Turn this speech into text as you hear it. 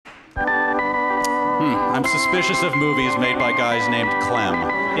I'm suspicious of movies made by guys named Clem.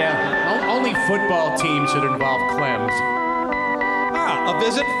 Yeah, only football teams should involve Clems. A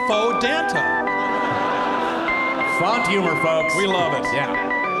visit faux danta. Font humor, folks. We love it. Yeah.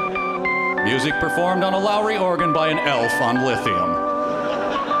 Music performed on a Lowry organ by an elf on lithium.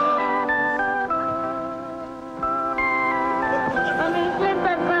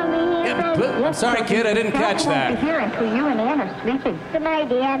 I'm sorry, kid, I didn't catch that. Here until you and Ann are sleeping. Good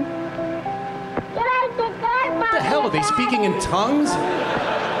night, Ann. Good night, good What the hell, are they speaking in tongues?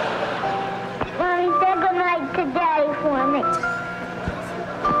 Mommy, say good night to Daddy for me.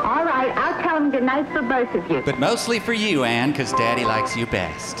 All right, I'll tell him good night for both of you. But mostly for you, Anne, because Daddy likes you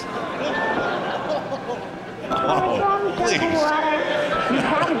best. Oh, please. You've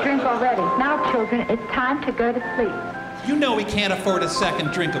had a drink already. Now, children, it's time to go to sleep. You know we can't afford a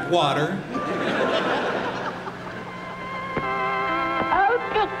second drink of water.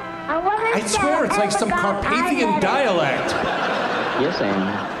 I swear it's like some Carpathian dialect. Yes,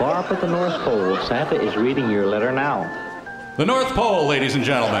 Anne. Far up at the North Pole, Santa is reading your letter now. The North Pole, ladies and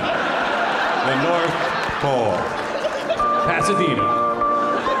gentlemen. The North Pole. Pasadena.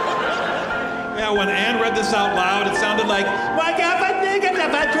 Yeah, when Anne read this out loud, it sounded like, "Why can't I think of the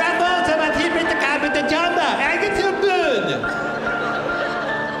trouble to my team with the guy with the jumba? I get too good."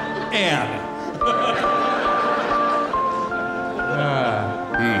 Anne.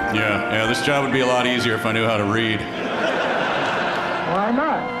 Yeah, this job would be a lot easier if I knew how to read. Why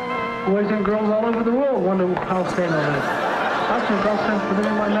not? Boys and girls all over the world wonder how Santa lives. I think I'll send for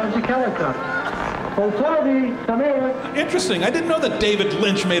them in my magic helicopter. Oh, Fluffy, come here. Interesting. I didn't know that David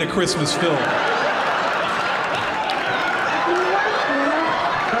Lynch made a Christmas film.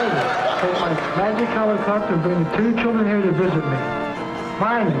 Take my magic helicopter and bring the 2 children here to visit me.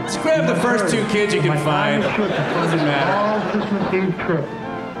 Mind me. Just grab the first 2 kids you can find. Doesn't matter. All Christmas Eve trip.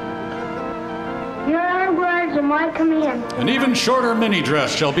 Your own words are my command. An even shorter mini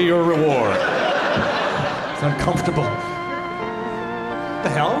dress shall be your reward. It's uncomfortable. The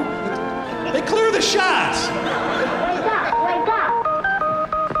hell? They clear the shots. Wake up, wake up.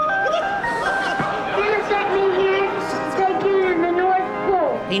 Santa sent me here to take you to the North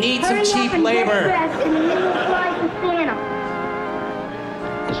Pole. He needs Hurry some cheap up and get labor. dressed and then we'll fly to Santa.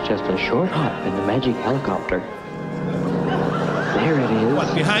 It's just a short hop in the magic helicopter. There it is.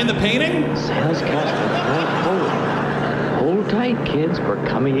 What, behind the painting? Santa's castle, North Pole. Hold tight, kids. We're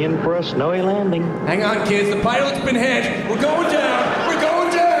coming in for a snowy landing. Hang on, kids. The pilot's been hit. We're going down. We're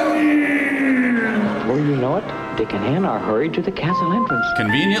going down. Before you know it, Dick and Ann are hurried to the castle entrance.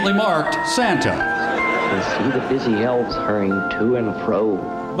 Conveniently marked Santa. They see the busy elves hurrying to and fro.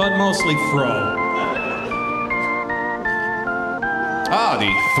 But mostly fro.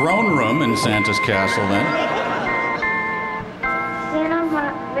 The throne room in Santa's castle, then.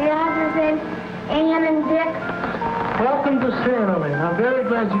 Santa, the others and Ann and Dick. Welcome to Santaland. I'm very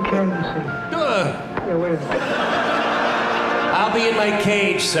glad you came to see me. Here, wait a minute. I'll be in my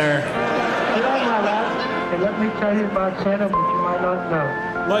cage, sir. Sit on my lap and let me tell you about Santa what you might not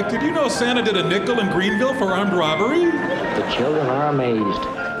know. Like, did you know Santa did a nickel in Greenville for armed robbery? The children are amazed.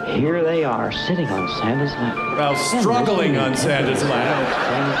 Here they are, sitting on Santa's lap. Well, struggling on Santa's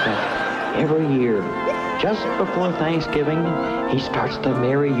lap. Every year, just before Thanksgiving, he starts the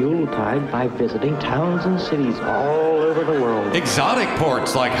merry Yuletide by visiting towns and cities all over the world. Exotic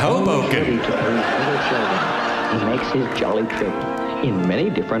ports like Ready Hoboken. to please little children. He makes his jolly trip in many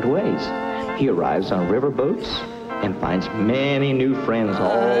different ways. He arrives on riverboats and finds many new friends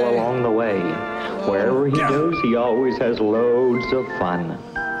all along the way. Wherever he goes, he always has loads of fun.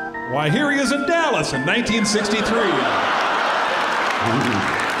 Why, here he is in Dallas in 1963.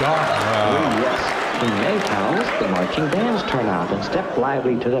 Dark. Oh, yes. In many towns, the marching bands turn out and step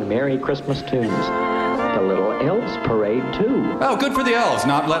lively to the Merry Christmas tunes. The little elves parade, too. Oh, good for the elves,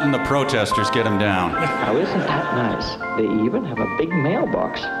 not letting the protesters get him down. Now, isn't that nice? They even have a big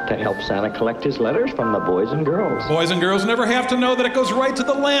mailbox to help Santa collect his letters from the boys and girls. Boys and girls never have to know that it goes right to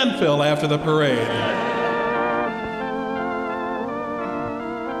the landfill after the parade.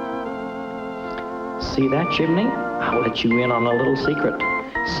 See that chimney? I'll let you in on a little secret.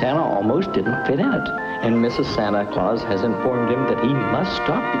 Santa almost didn't fit in it, and Mrs. Santa Claus has informed him that he must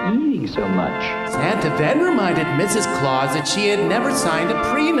stop eating so much. Santa then reminded Mrs. Claus that she had never signed a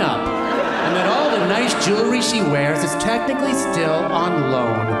prenup, and that all the nice jewelry she wears is technically still on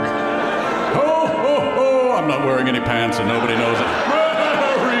loan. Ho, ho, ho! I'm not wearing any pants and nobody knows it.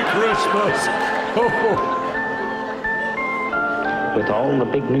 Merry Christmas! Ho, ho! With all the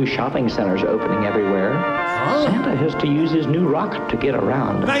big new shopping centers opening everywhere, Santa has to use his new rocket to get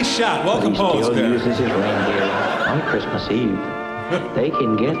around. Nice shot. Well But he composed still there. uses his reindeer on Christmas Eve. They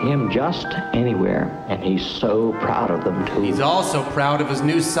can get him just anywhere, and he's so proud of them, too. He's also proud of his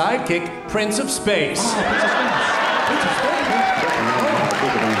new sidekick, Prince of Space.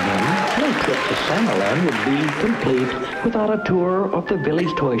 No trip to Santaland would be complete without a tour of the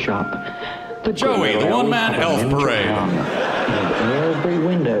village toy shop. The Joey, the one-man elf parade. And every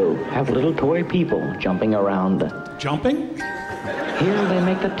window have little toy people jumping around. Jumping? Here they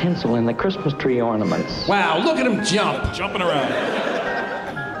make the tinsel and the Christmas tree ornaments. Wow, look at him jump. Jumping around.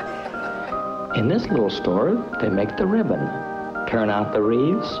 In this little store, they make the ribbon, turn out the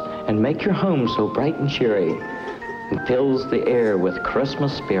wreaths, and make your home so bright and cheery. It fills the air with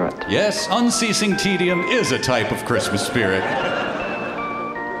Christmas spirit. Yes, unceasing tedium is a type of Christmas spirit.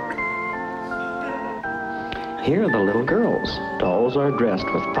 Here are the little girls. Dolls are dressed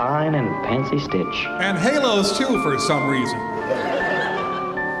with fine and fancy stitch. And halos, too, for some reason.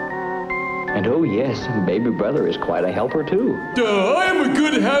 And oh yes, baby brother is quite a helper too. Duh, I'm a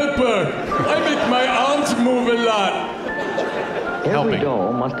good helper. I make my arms move a lot. Every Helping.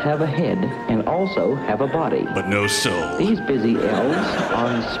 doll must have a head and also have a body. But no soul. These busy elves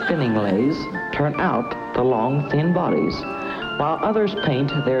on spinning lays turn out the long, thin bodies, while others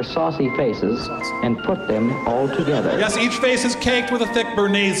paint their saucy faces and put them all together. Yes, each face is caked with a thick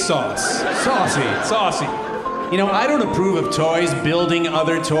Bernaise sauce. Saucy. Saucy. You know, I don't approve of toys building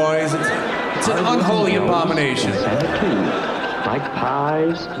other toys. It's an unholy abomination. Santa too, like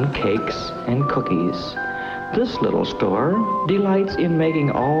pies and cakes and cookies. This little store delights in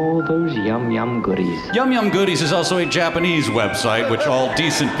making all those yum-yum goodies. Yum Yum Goodies is also a Japanese website which all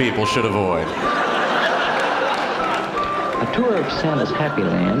decent people should avoid. A tour of Santa's Happy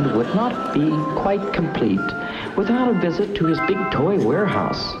Land would not be quite complete without a visit to his big toy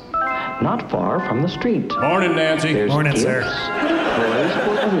warehouse, not far from the street. Morning, Nancy. There's Morning, gifts, sir. toys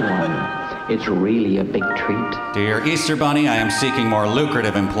for everyone. It's really a big treat. Dear Easter Bunny, I am seeking more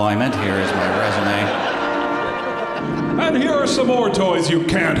lucrative employment. Here is my resume. And here are some more toys you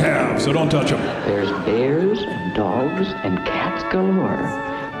can't have, so don't touch them. There's bears and dogs and cats galore.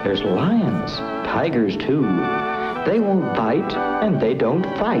 There's lions, tigers too. They won't bite and they don't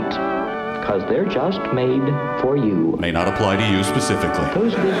fight, 'cause they're just made for you. May not apply to you specifically.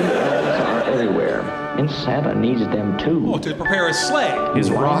 Those busy elves are everywhere, and Santa needs them too. Oh, to prepare a sleigh.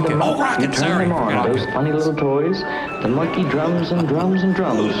 His rocket. Oh, You rocket, turn sorry. them on, those funny little toys, the monkey drums and drums and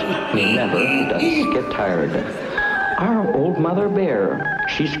drums. He never does get tired. Our old mother bear,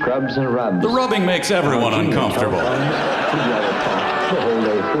 she scrubs and rubs. The rubbing makes everyone Our junior uncomfortable. telephones, we yell talk the whole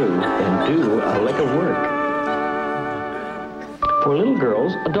day through and do a lick of work. For little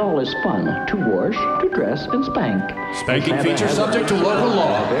girls, a doll is fun to wash, to dress, and spank. Spanking Santa feature has subject to local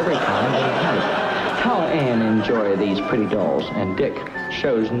law. of every kind and type. How Anne enjoy these pretty dolls, and Dick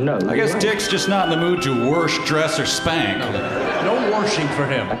shows no. I guess delight. Dick's just not in the mood to wash, dress, or spank. No washing for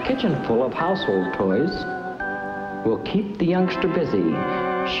him. A kitchen full of household toys will keep the youngster busy.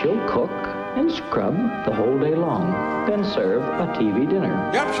 She'll cook and scrub the whole day long, then serve a TV dinner.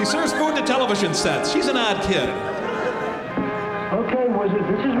 Yep, she serves food to television sets. She's an odd kid. Okay, Wizard,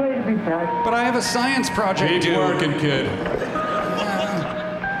 this is ready to be packed. But I have a science project Keep due. working, kid.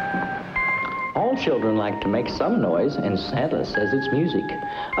 All children like to make some noise, and Santa says it's music.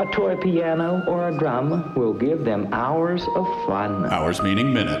 A toy piano or a drum will give them hours of fun. Hours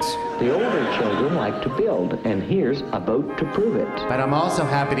meaning minutes. The older children like to build, and here's a boat to prove it. But I'm also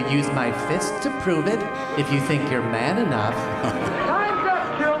happy to use my fist to prove it if you think you're man enough. Time's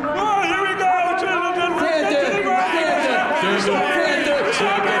up, children. Oh, here we go, children.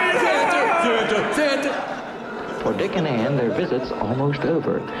 Santa. For Dick and Ann, their visit's almost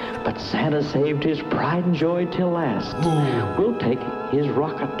over, but Santa saved his pride and joy till last. We'll take his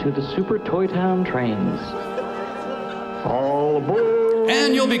rocket to the Super Toy Town trains. All aboard!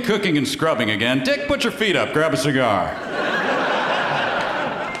 And you'll be cooking and scrubbing again. Dick, put your feet up. Grab a cigar.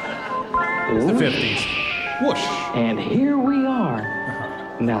 It's the 50s. Whoosh. And here we are.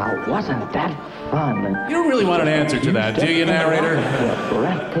 Now, wasn't that fun? You don't really want an answer to that, do you, narrator? A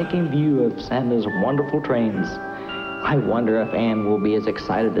breathtaking view of Santa's wonderful trains. I wonder if Anne will be as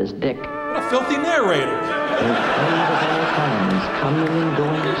excited as Dick. What a filthy narrator. There's trains of all kinds, coming and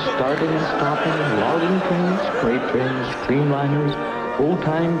going, starting and stopping, logging trains, freight trains, streamliners,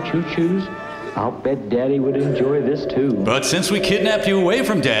 old-time choo-choos. I'll bet Daddy would enjoy this too. But since we kidnapped you away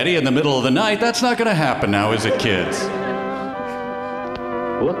from Daddy in the middle of the night, that's not going to happen now, is it, kids?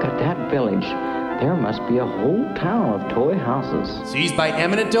 Look at that village. There must be a whole town of toy houses. Seized by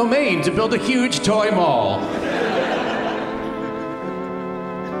eminent domain to build a huge toy mall.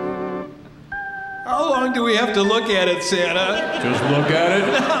 How long do we have to look at it, Santa? Just look at it.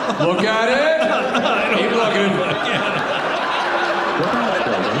 Look at it. Keep looking.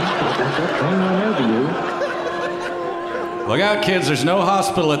 train run over you. Look out, kids. There's no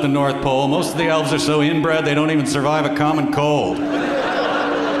hospital at the North Pole. Most of the elves are so inbred they don't even survive a common cold.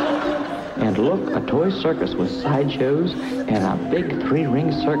 And look, a toy circus with sideshows and a big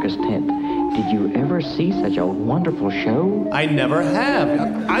 3-ring circus tent. Did you ever see such a wonderful show? I never have.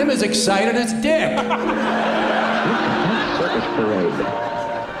 I'm as excited as Dick. Look at that circus parade.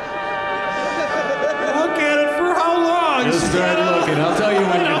 Look at it for how long? Just start looking. I'll tell you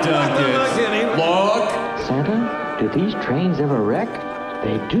when you're done, kids. Look. Santa, do these trains ever wreck?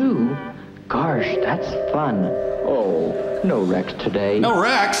 They do? Gosh, that's fun. Oh, no wrecks today. No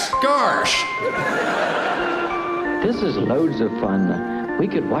Rex. Gosh. This is loads of fun. We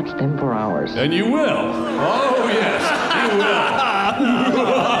could watch them for hours. And you will. Oh, yes. You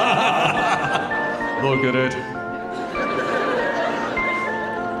will. Look at it.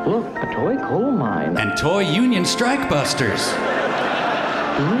 Look, a toy coal mine. And toy union strike busters.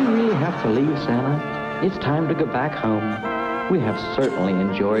 Do we really have to leave, Santa? It's time to go back home. We have certainly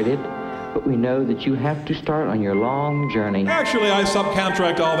enjoyed it, but we know that you have to start on your long journey. Actually, I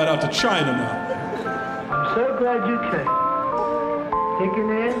subcontract all that out to China now. I'm so glad you came. Dick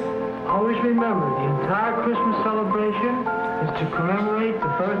and Ed, always remember the entire Christmas celebration is to commemorate the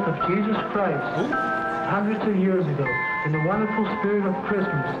birth of Jesus Christ. Hundreds of years ago, in the wonderful spirit of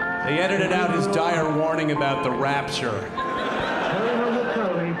Christmas. They edited out his dire warning about the rapture. Hurry home with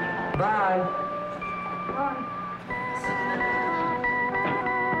Toby. Bye. Bye.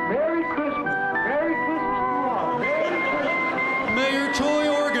 Merry Christmas. Merry Christmas to all. Merry Christmas. May your toy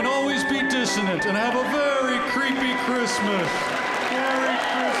organ always be dissonant and have a very creepy Christmas. Merry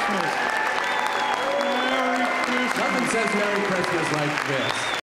Christmas. Merry Christmas. Nothing says Merry Christmas like this.